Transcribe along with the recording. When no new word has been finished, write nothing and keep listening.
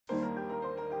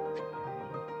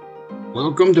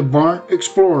Welcome to Barn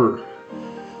Explorer.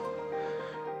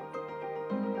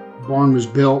 The barn was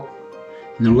built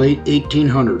in the late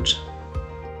 1800s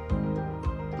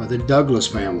by the Douglas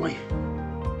family.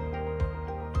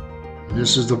 And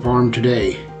this is the farm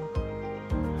today.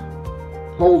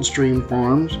 Coldstream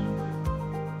Farms,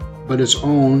 but it's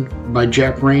owned by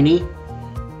Jack Rainey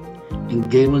and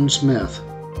Galen Smith.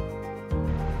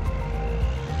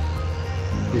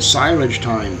 It's silage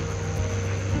time.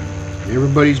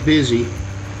 Everybody's busy.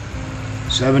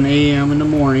 7 a.m. in the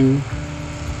morning.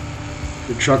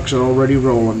 The trucks are already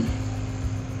rolling.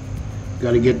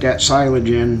 Got to get that silage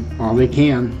in while they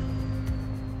can.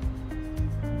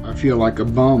 I feel like a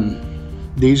bum.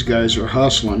 These guys are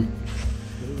hustling.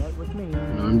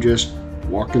 And I'm just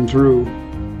walking through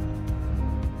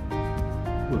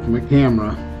with my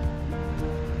camera.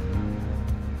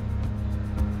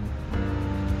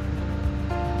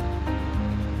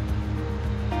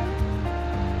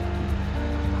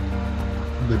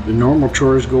 But the normal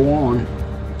chores go on.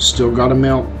 Still gotta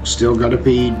milk, still gotta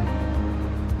feed.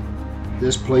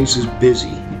 This place is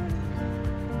busy.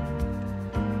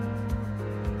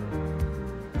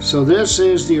 So this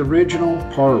is the original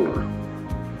parlor.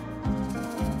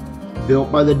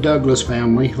 Built by the Douglas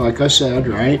family, like I said,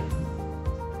 right?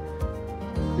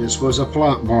 This was a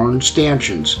flat barn,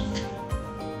 stanchions.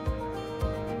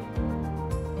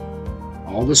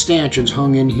 All the stanchions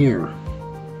hung in here.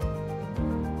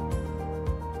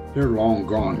 They're long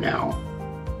gone now.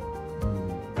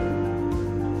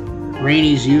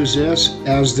 Rainey's used this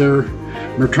as their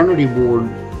maternity ward.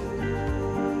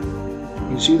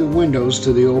 You see the windows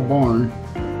to the old barn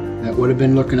that would have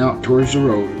been looking out towards the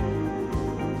road.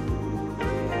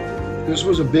 This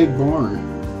was a big barn.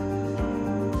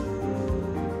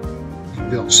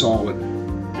 Built solid.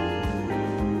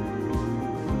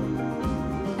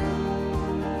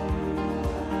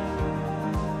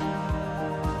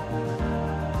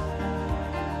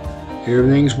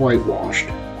 Everything's whitewashed.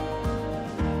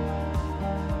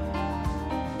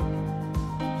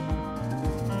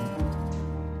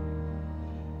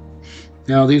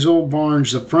 Now these old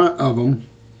barns, the front of them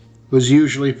was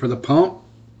usually for the pump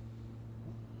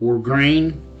or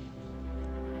grain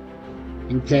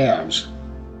and calves.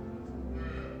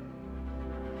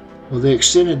 Well, they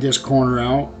extended this corner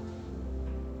out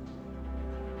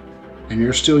and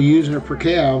they're still using it for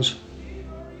calves.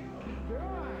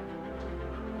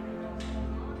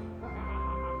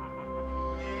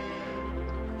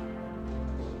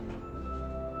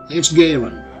 It's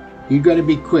Galen. You got to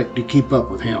be quick to keep up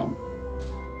with him.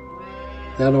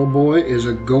 That old boy is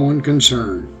a going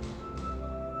concern.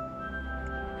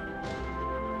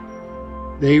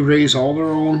 They raise all their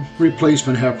own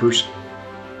replacement heifers.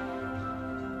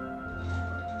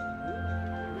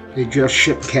 They just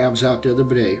shipped calves out the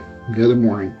other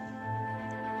morning.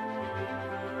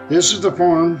 This is the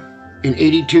farm in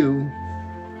 '82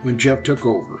 when Jeff took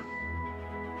over.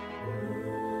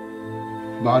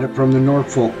 Bought it from the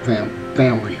Norfolk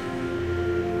family.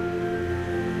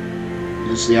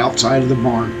 It's the outside of the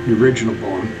barn, the original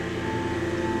barn.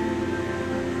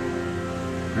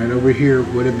 Right over here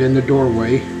would have been the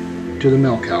doorway to the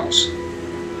milk house.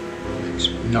 It's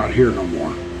not here no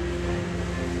more.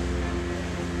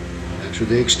 That's where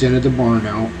they extended the barn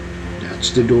out. That's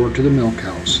the door to the milk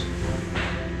house.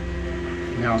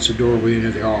 Now it's the doorway into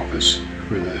the office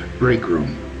for the break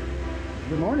room.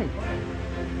 Good morning.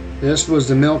 This was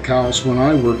the milk house when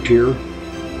I worked here.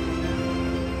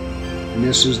 And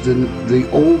this is the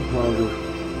old parlor.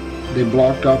 They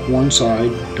blocked off one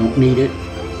side, don't need it.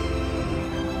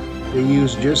 They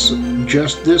use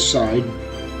just this side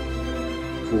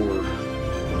for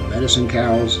medicine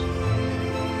cows,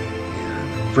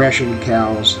 freshened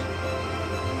cows.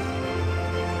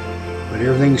 But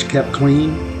everything's kept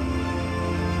clean.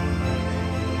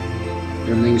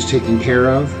 Everything's taken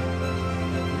care of.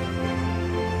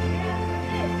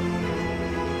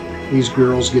 These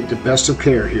girls get the best of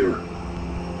care here.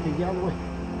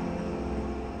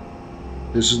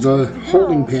 This is the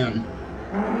holding pen.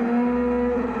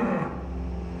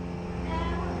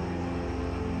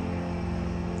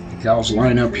 The cows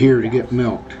line up here to get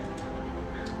milked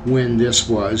when this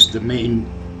was the main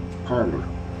parlor.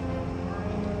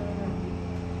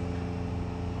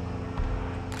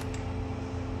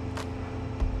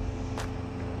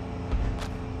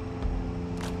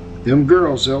 Them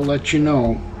girls, they'll let you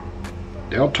know.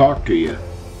 They'll talk to you.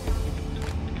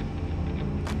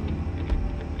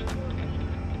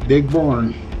 Big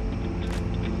barn.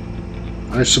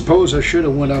 I suppose I should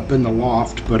have went up in the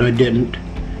loft, but I didn't.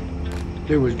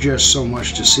 There was just so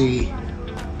much to see,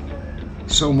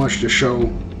 so much to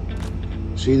show.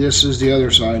 See, this is the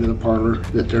other side of the parlor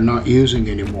that they're not using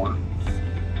anymore.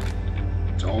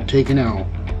 It's all taken out.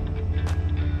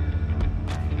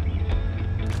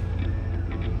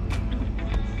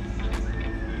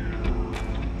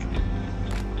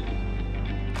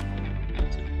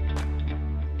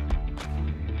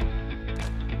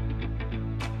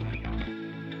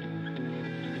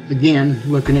 Again,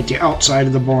 looking at the outside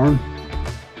of the barn.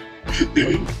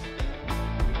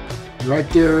 Right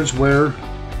there is where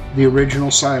the original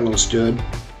silo stood.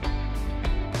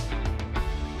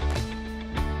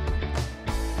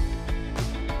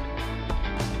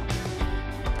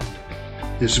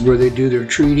 This is where they do their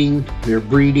treating, their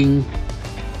breeding,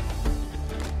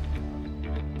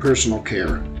 personal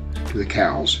care to the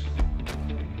cows.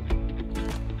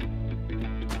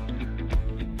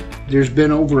 There's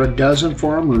been over a dozen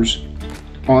farmers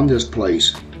on this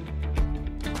place,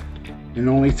 and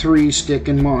only 3 stick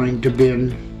in mind to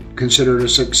been considered a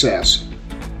success.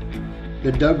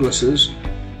 The Douglases,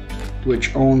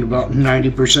 which owned about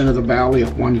 90% of the valley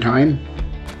at one time.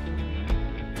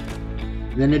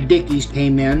 Then the Dickies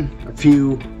came in a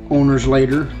few owners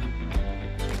later.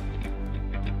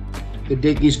 The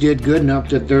Dickies did good enough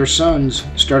that their sons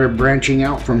started branching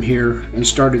out from here and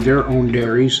started their own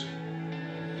dairies.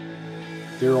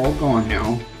 They're all gone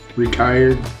now,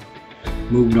 retired,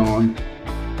 moved on.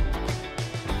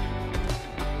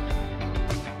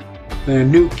 And a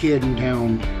new kid in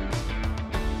town,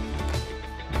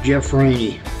 Jeff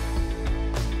Rainey.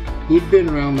 He'd been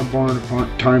around the barn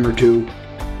a time or two.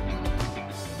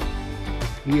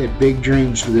 He had big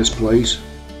dreams for this place.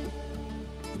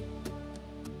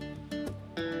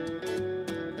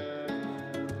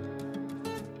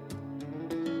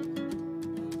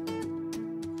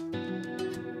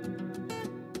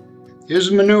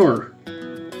 Here's manure.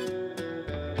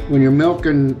 When you're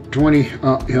milking 20,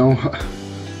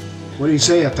 what do you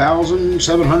say,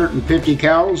 1,750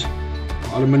 cows? A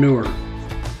lot of manure.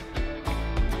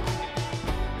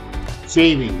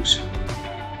 Shavings.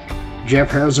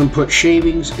 Jeff has them put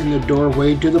shavings in the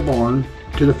doorway to the barn,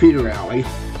 to the feeder alley,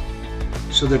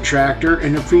 so the tractor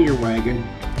and the feeder wagon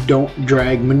don't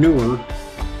drag manure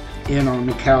in on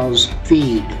the cow's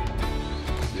feed.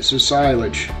 This is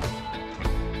silage.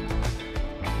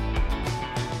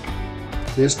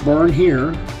 This barn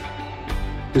here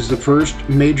is the first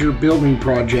major building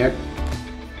project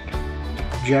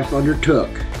Jeff undertook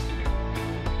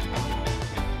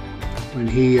when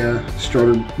he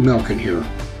started milking here.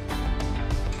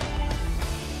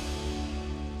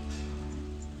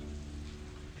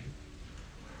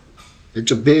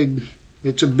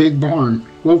 It's a big barn,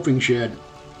 loafing shed.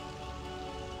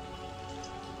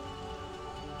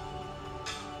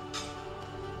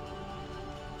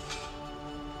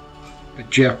 But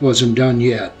Jeff wasn't done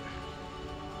yet.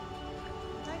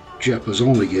 Jeff was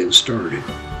only getting started.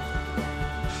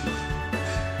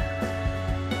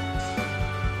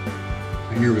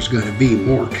 And there was going to be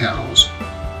more cows.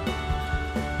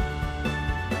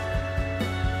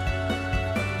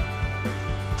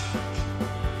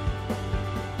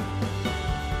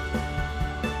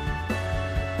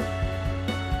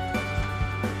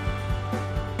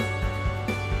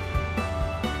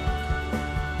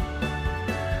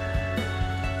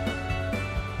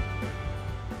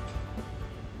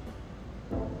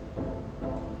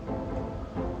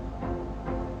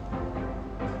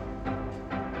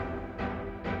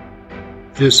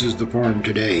 This is the farm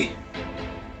today.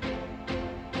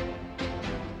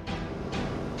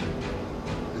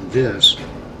 And this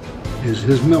is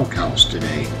his milk house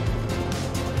today.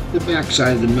 The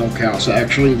backside of the milk house,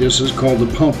 actually, this is called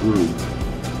the pump room.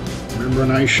 Remember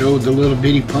when I showed the little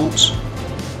bitty pumps?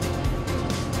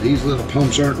 These little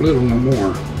pumps aren't little no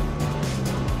more.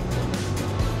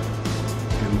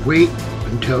 And wait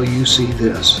until you see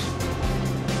this.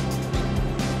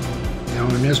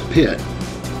 Down in this pit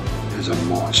is a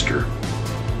monster.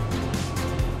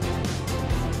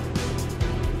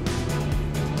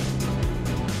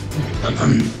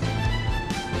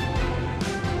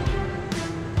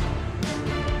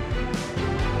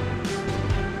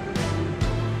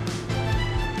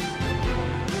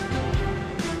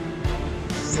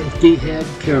 Head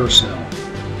carousel.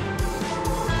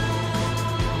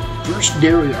 First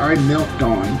dairy I milked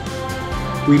on,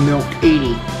 we milked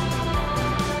 80.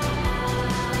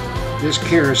 This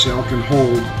carousel can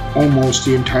hold almost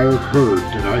the entire herd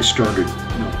that I started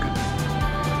milking.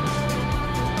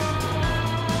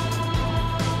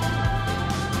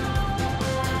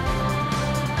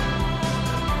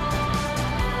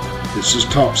 This is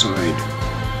topside.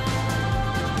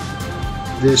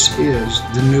 This is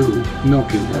the new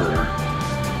milking parlor.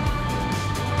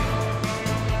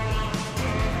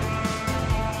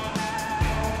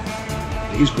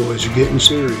 These boys are getting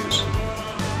serious.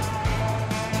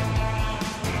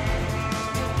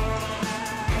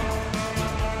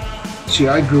 See,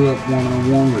 I grew up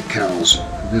one-on-one with cows.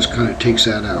 This kind of takes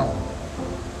that out.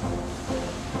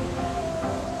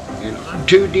 And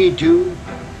R2-D2,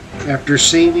 after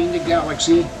saving the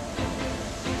galaxy,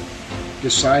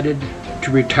 decided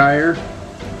to retire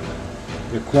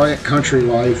the quiet country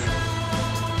life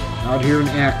out here in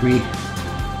Acme,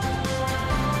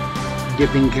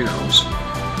 dipping cows.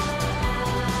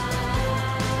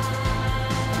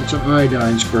 It's an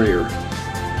iodine sprayer.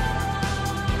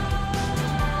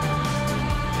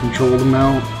 Control the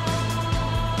mount.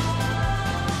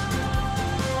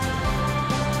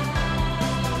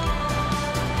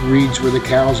 Reads where the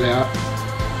cow's at.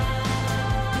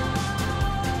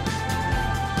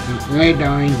 And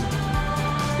iodine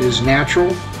is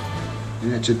natural,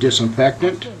 and it's a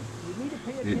disinfectant,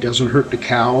 and it doesn't hurt the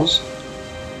cows,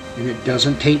 and it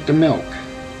doesn't taint the milk.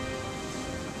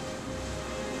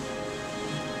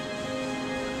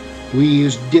 We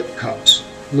use dip cups,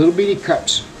 little bitty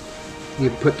cups. You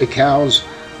put the cow's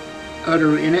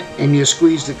udder in it and you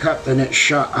squeeze the cup, then it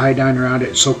shot iodine around it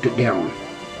and soaked it down.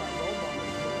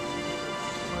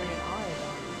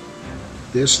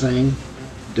 This thing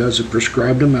does a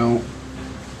prescribed amount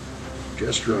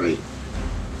just right.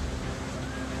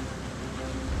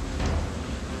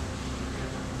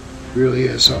 Really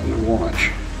is something to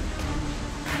watch.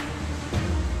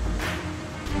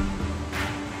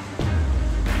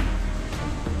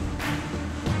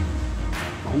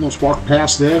 Almost walked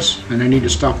past this and I need to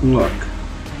stop and look.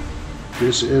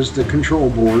 This is the control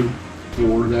board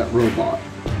for that robot.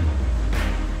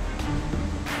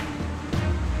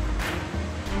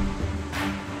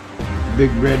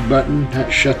 Big red button that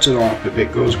shuts it off if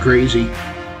it goes crazy.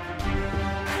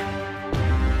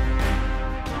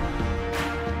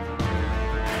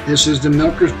 This is the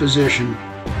milker's position.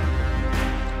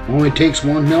 Only takes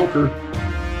one milker.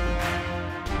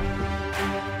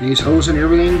 And he's hosing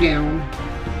everything down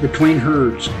between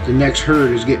herds. The next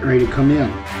herd is getting ready to come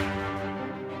in.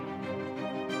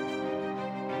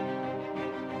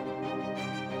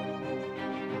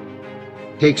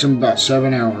 Takes him about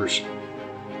 7 hours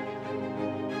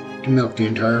to milk the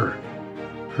entire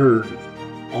herd,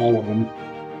 all of them.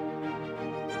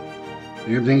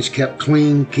 And everything's kept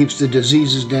clean, keeps the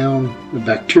diseases down, the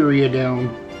bacteria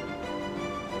down.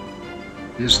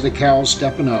 This is the cows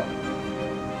stepping up.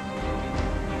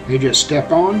 They just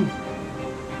step on.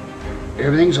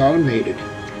 Everything's automated.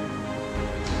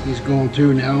 He's going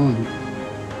through now and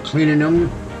cleaning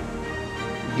them,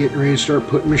 getting ready to start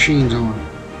putting machines on.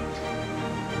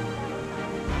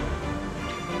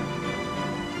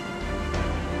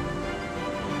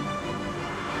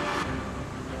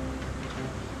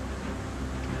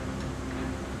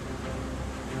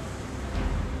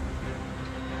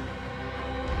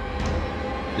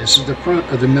 This is the front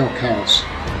of the milk house.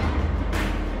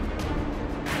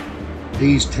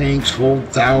 These tanks hold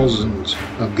thousands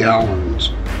of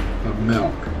gallons of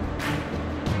milk.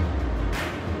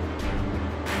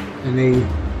 And they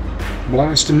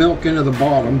blast the milk into the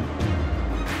bottom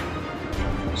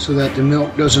so that the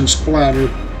milk doesn't splatter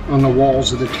on the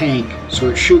walls of the tank. So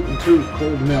it's shooting through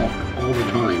cold milk all the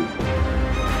time.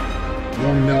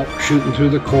 Warm milk shooting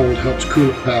through the cold helps cool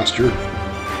it faster.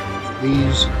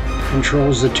 These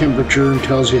controls the temperature and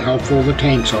tells you how full the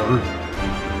tanks are.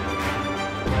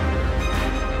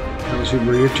 Tells you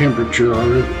where your temperature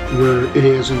are, where it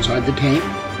is inside the tank.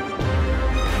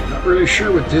 Not really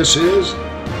sure what this is,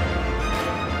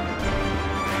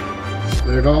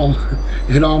 but it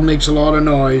all makes a lot of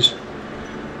noise.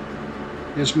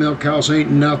 This milk house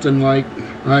ain't nothing like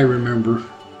I remember.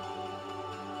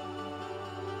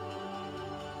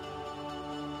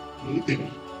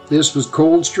 This was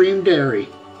Coldstream Dairy.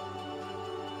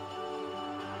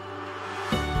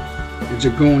 It's a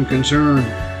going concern.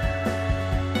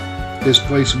 This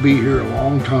place will be here a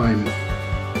long time.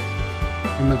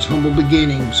 From its humble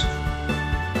beginnings.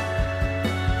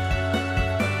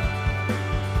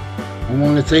 I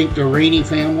want to thank the Rainey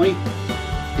family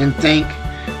and thank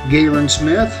Galen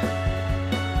Smith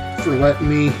for letting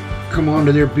me come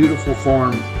onto their beautiful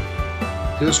farm.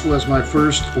 This was my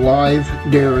first live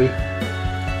dairy.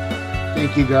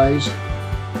 Thank you guys.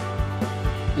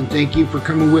 And thank you for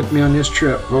coming with me on this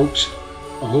trip, folks.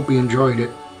 I hope you enjoyed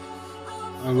it.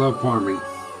 I love farming.